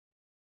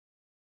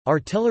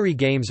Artillery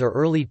games are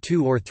early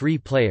 2- or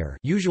 3-player,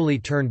 usually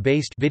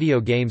turn-based video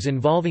games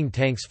involving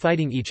tanks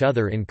fighting each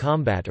other in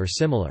combat or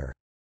similar.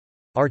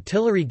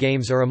 Artillery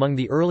games are among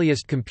the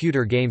earliest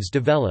computer games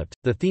developed.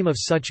 The theme of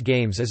such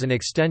games is an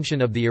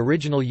extension of the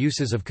original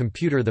uses of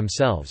computer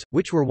themselves,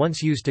 which were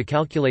once used to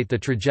calculate the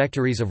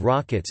trajectories of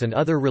rockets and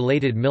other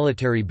related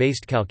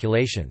military-based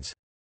calculations.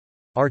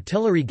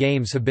 Artillery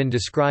games have been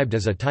described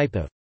as a type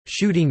of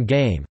shooting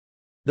game,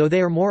 though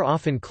they are more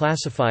often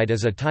classified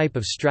as a type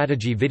of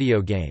strategy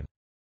video game.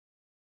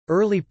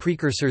 Early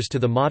precursors to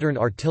the modern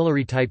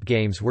artillery-type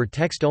games were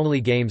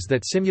text-only games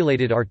that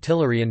simulated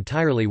artillery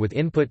entirely with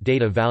input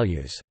data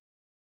values.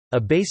 A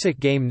basic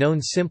game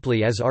known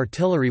simply as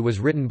Artillery was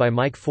written by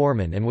Mike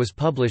Foreman and was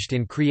published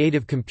in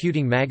Creative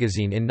Computing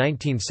magazine in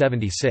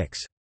 1976.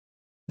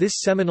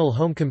 This seminal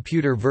home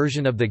computer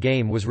version of the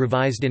game was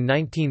revised in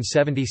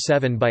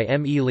 1977 by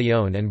M. E.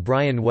 Leone and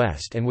Brian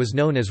West and was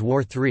known as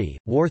War 3.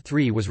 War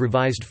 3 was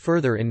revised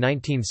further in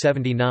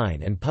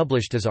 1979 and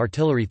published as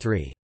Artillery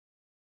 3.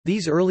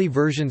 These early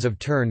versions of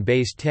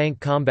turn-based tank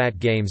combat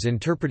games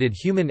interpreted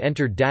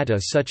human-entered data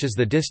such as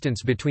the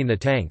distance between the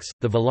tanks,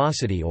 the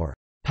velocity or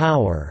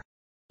power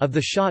of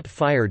the shot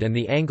fired and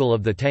the angle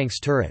of the tank's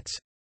turrets.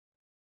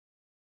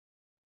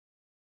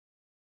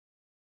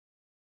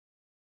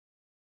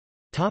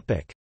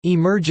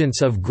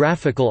 Emergence of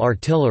graphical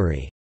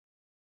artillery.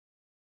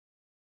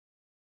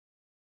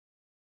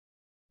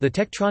 The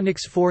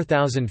Tektronix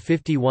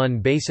 4051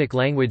 basic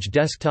language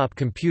desktop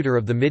computer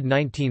of the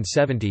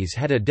mid-1970s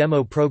had a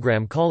demo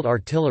program called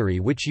Artillery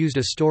which used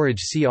a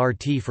storage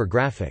CRT for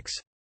graphics.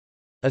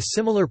 A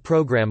similar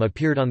program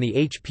appeared on the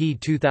HP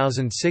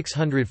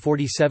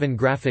 2647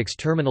 graphics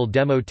terminal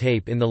demo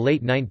tape in the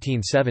late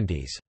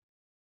 1970s.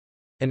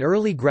 An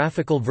early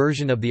graphical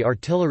version of the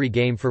Artillery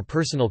game for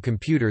personal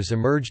computers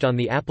emerged on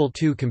the Apple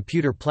II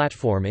computer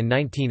platform in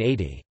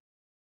 1980.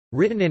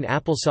 Written in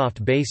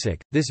AppleSoft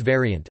BASIC, this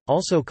variant,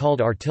 also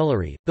called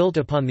Artillery, built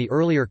upon the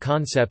earlier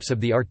concepts of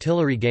the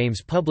Artillery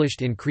games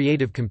published in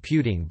Creative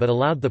Computing but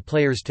allowed the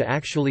players to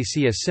actually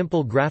see a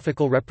simple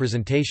graphical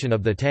representation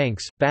of the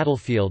tanks,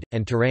 battlefield,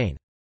 and terrain.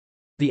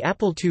 The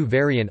Apple II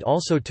variant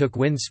also took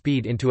wind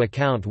speed into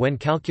account when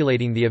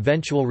calculating the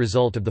eventual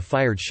result of the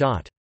fired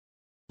shot.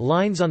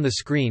 Lines on the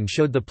screen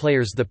showed the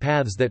players the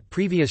paths that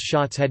previous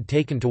shots had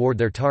taken toward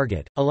their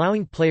target,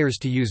 allowing players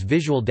to use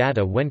visual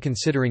data when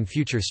considering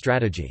future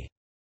strategy.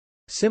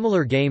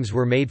 Similar games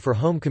were made for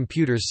home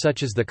computers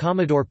such as the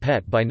Commodore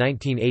PET by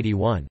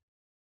 1981.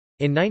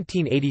 In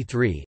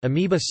 1983,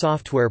 Amoeba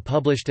Software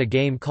published a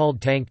game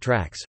called Tank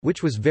Tracks,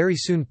 which was very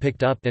soon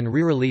picked up and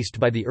re-released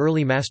by the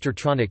early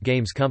Mastertronic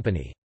Games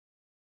company.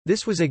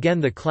 This was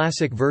again the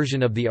classic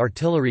version of the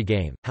Artillery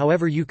game,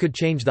 however you could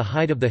change the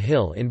height of the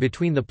hill in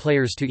between the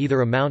players to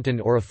either a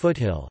mountain or a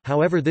foothill.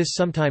 However, this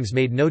sometimes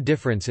made no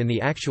difference in the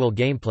actual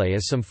gameplay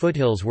as some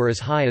foothills were as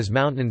high as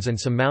mountains and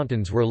some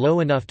mountains were low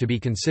enough to be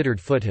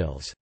considered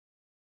foothills.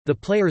 The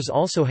players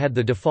also had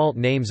the default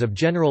names of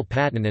General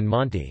Patton and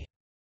Monty.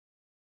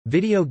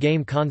 Video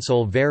game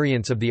console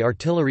variants of the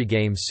Artillery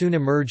game soon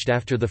emerged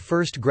after the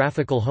first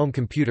graphical home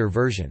computer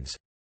versions.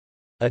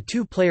 A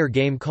two-player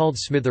game called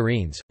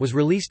Smithereens was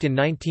released in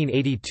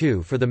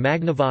 1982 for the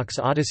Magnavox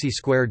Odyssey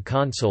Squared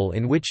console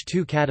in which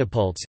two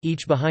catapults,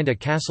 each behind a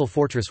castle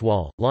fortress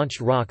wall, launched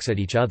rocks at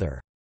each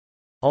other.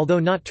 Although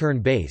not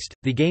turn-based,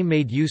 the game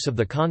made use of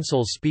the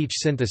console's speech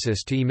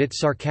synthesis to emit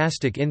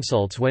sarcastic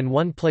insults when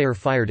one player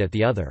fired at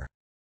the other.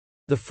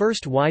 The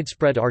first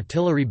widespread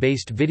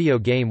artillery-based video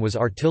game was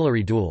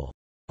Artillery Duel.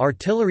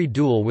 Artillery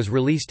Duel was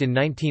released in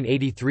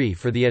 1983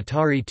 for the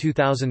Atari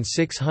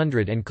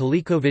 2600 and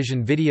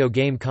ColecoVision video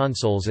game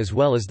consoles as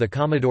well as the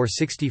Commodore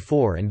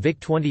 64 and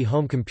VIC-20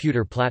 home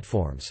computer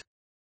platforms.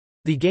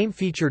 The game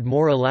featured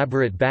more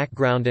elaborate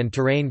background and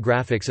terrain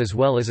graphics as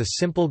well as a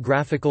simple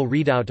graphical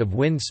readout of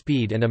wind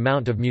speed and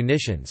amount of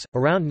munitions.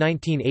 Around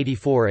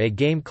 1984, a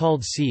game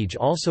called Siege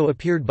also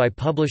appeared by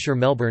publisher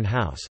Melbourne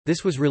House.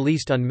 This was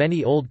released on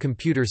many old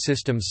computer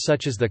systems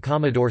such as the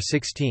Commodore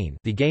 16.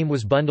 The game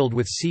was bundled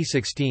with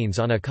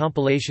C16s on a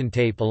compilation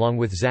tape along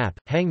with Zap,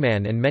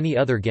 Hangman, and many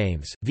other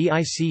games,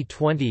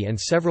 VIC-20 and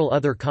several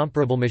other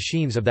comparable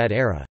machines of that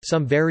era.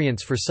 Some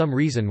variants for some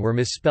reason were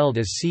misspelled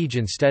as Siege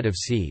instead of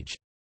Siege.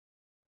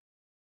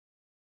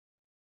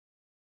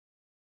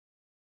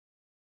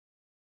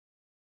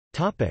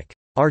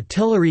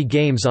 Artillery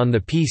games on the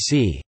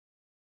PC.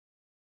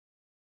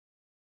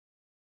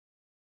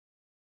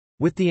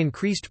 With the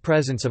increased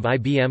presence of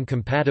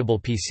IBM-compatible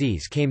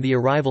PCs came the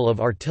arrival of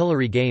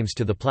artillery games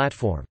to the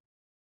platform.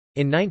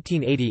 In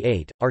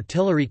 1988,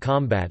 Artillery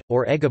Combat,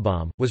 or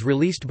Egabomb, was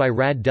released by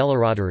Rad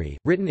Delarodery,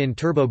 written in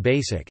Turbo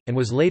Basic, and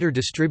was later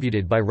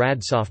distributed by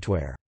Rad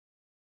Software.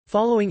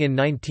 Following in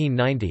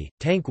 1990,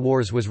 Tank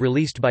Wars was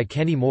released by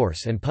Kenny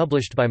Morse and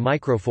published by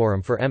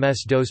Microforum for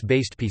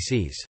MS-DOS-based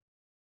PCs.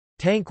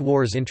 Tank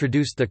Wars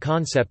introduced the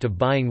concept of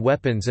buying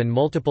weapons and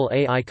multiple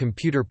AI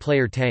computer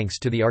player tanks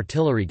to the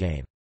artillery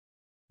game.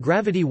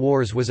 Gravity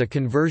Wars was a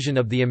conversion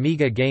of the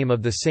Amiga game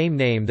of the same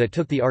name that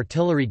took the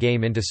artillery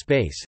game into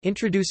space,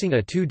 introducing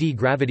a 2D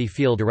gravity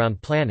field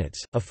around planets,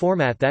 a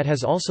format that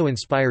has also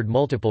inspired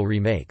multiple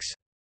remakes.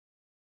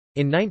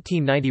 In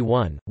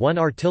 1991, one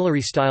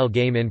artillery-style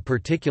game in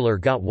particular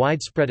got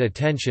widespread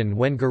attention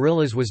when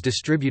Guerrillas was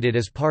distributed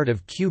as part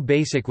of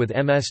Q-Basic with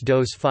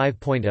MS-DOS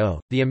 5.0.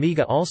 The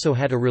Amiga also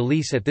had a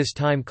release at this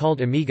time called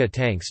Amiga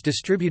Tanks,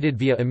 distributed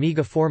via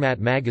Amiga Format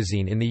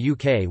magazine in the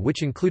UK,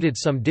 which included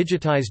some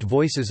digitized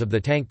voices of the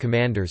tank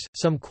commanders,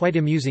 some quite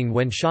amusing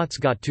when shots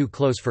got too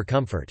close for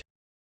comfort.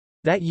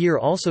 That year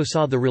also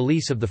saw the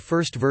release of the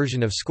first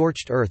version of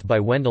Scorched Earth by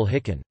Wendell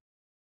Hicken.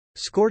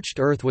 Scorched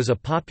Earth was a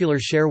popular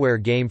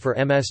shareware game for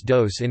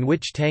MS-DOS in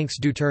which tanks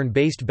do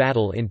turn-based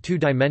battle in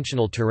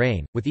two-dimensional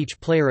terrain, with each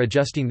player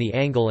adjusting the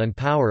angle and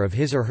power of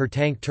his or her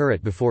tank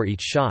turret before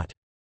each shot.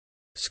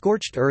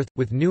 Scorched Earth,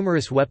 with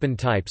numerous weapon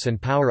types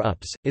and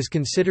power-ups, is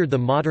considered the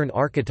modern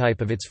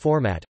archetype of its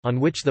format, on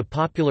which the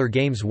popular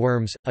games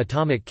Worms,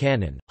 Atomic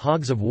Cannon,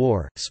 Hogs of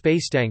War,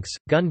 Space Tanks,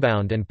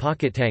 Gunbound and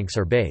Pocket Tanks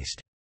are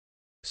based.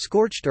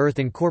 Scorched Earth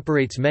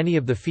incorporates many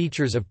of the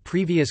features of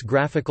previous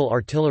graphical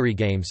artillery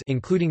games,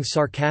 including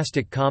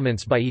sarcastic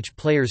comments by each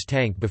player's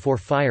tank before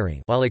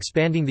firing, while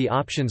expanding the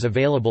options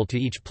available to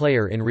each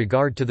player in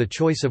regard to the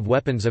choice of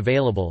weapons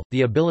available,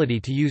 the ability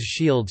to use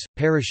shields,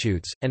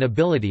 parachutes, and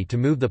ability to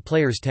move the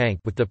player's tank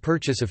with the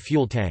purchase of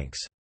fuel tanks.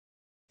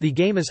 The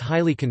game is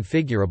highly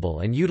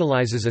configurable and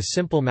utilizes a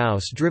simple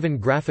mouse-driven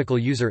graphical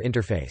user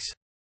interface.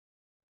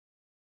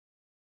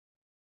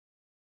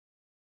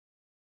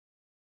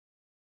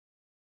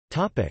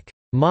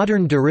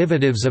 Modern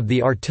derivatives of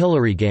the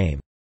artillery game.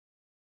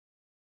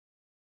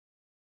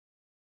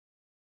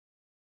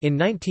 In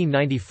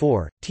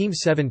 1994, Team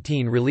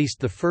 17 released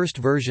the first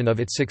version of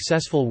its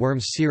successful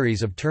Worms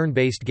series of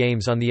turn-based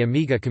games on the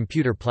Amiga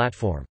computer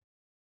platform.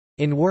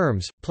 In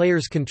Worms,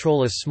 players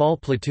control a small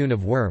platoon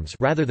of worms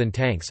rather than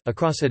tanks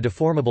across a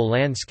deformable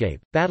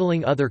landscape,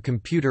 battling other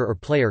computer or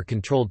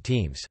player-controlled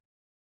teams.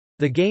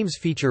 The games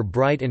feature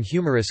bright and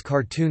humorous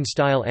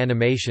cartoon-style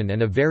animation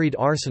and a varied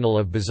arsenal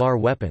of bizarre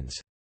weapons.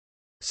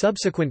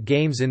 Subsequent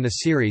games in the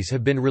series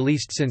have been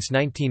released since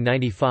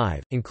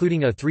 1995,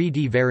 including a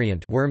 3D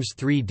variant Worms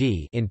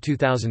 3D in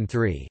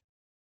 2003.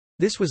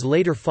 This was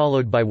later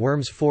followed by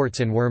Worms Forts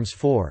and Worms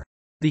 4.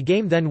 The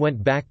game then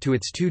went back to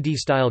its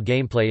 2D-style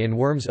gameplay in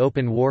Worms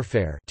Open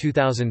Warfare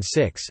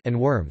 2006 and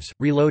Worms,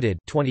 Reloaded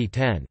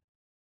 2010.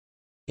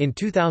 In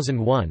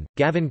 2001,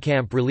 Gavin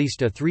Camp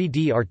released a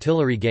 3D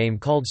artillery game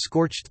called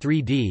Scorched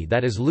 3D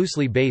that is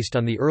loosely based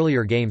on the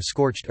earlier game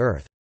Scorched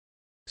Earth.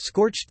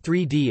 Scorched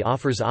 3D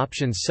offers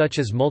options such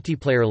as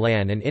multiplayer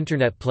LAN and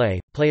Internet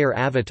play, player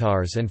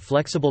avatars, and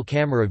flexible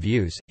camera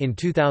views. In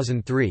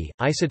 2003,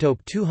 Isotope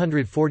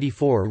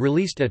 244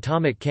 released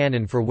Atomic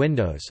Cannon for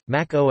Windows,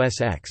 Mac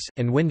OS X,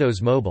 and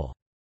Windows Mobile.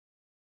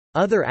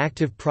 Other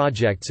active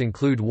projects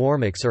include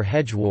Warmix or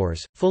Hedge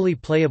Wars, fully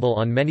playable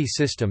on many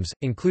systems,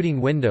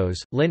 including Windows,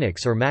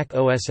 Linux or Mac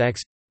OS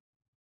X.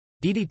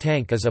 DD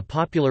Tank is a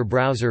popular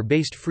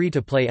browser-based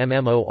free-to-play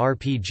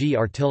MMORPG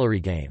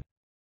artillery game.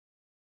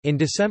 In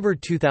December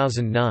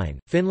 2009,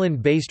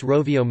 Finland-based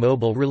Rovio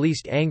Mobile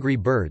released Angry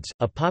Birds,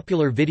 a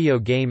popular video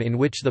game in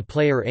which the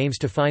player aims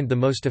to find the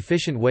most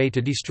efficient way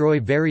to destroy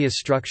various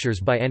structures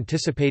by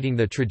anticipating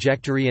the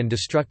trajectory and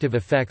destructive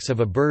effects of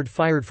a bird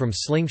fired from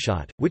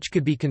slingshot, which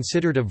could be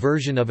considered a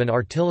version of an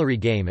artillery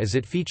game as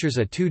it features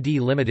a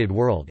 2D limited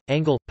world,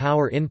 angle,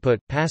 power input,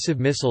 passive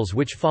missiles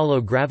which follow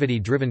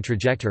gravity-driven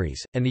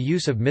trajectories, and the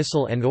use of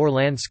missile and/or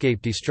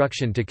landscape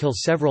destruction to kill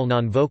several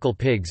non-vocal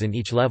pigs in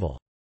each level.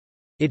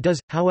 It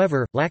does,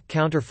 however, lack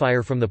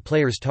counterfire from the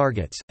player's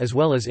targets, as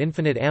well as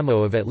infinite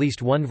ammo of at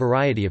least one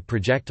variety of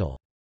projectile.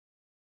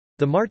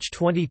 The March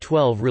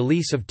 2012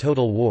 release of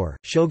Total War,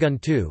 Shogun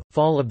 2,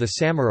 Fall of the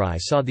Samurai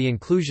saw the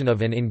inclusion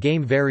of an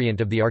in-game variant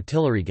of the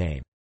artillery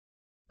game.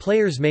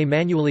 Players may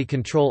manually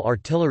control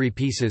artillery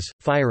pieces,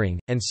 firing,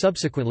 and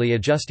subsequently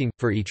adjusting,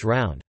 for each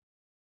round.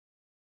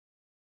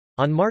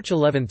 On March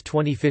 11,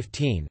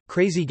 2015,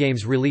 Crazy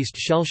Games released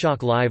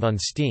Shellshock Live on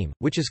Steam,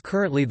 which is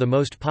currently the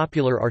most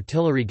popular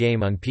artillery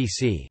game on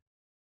PC.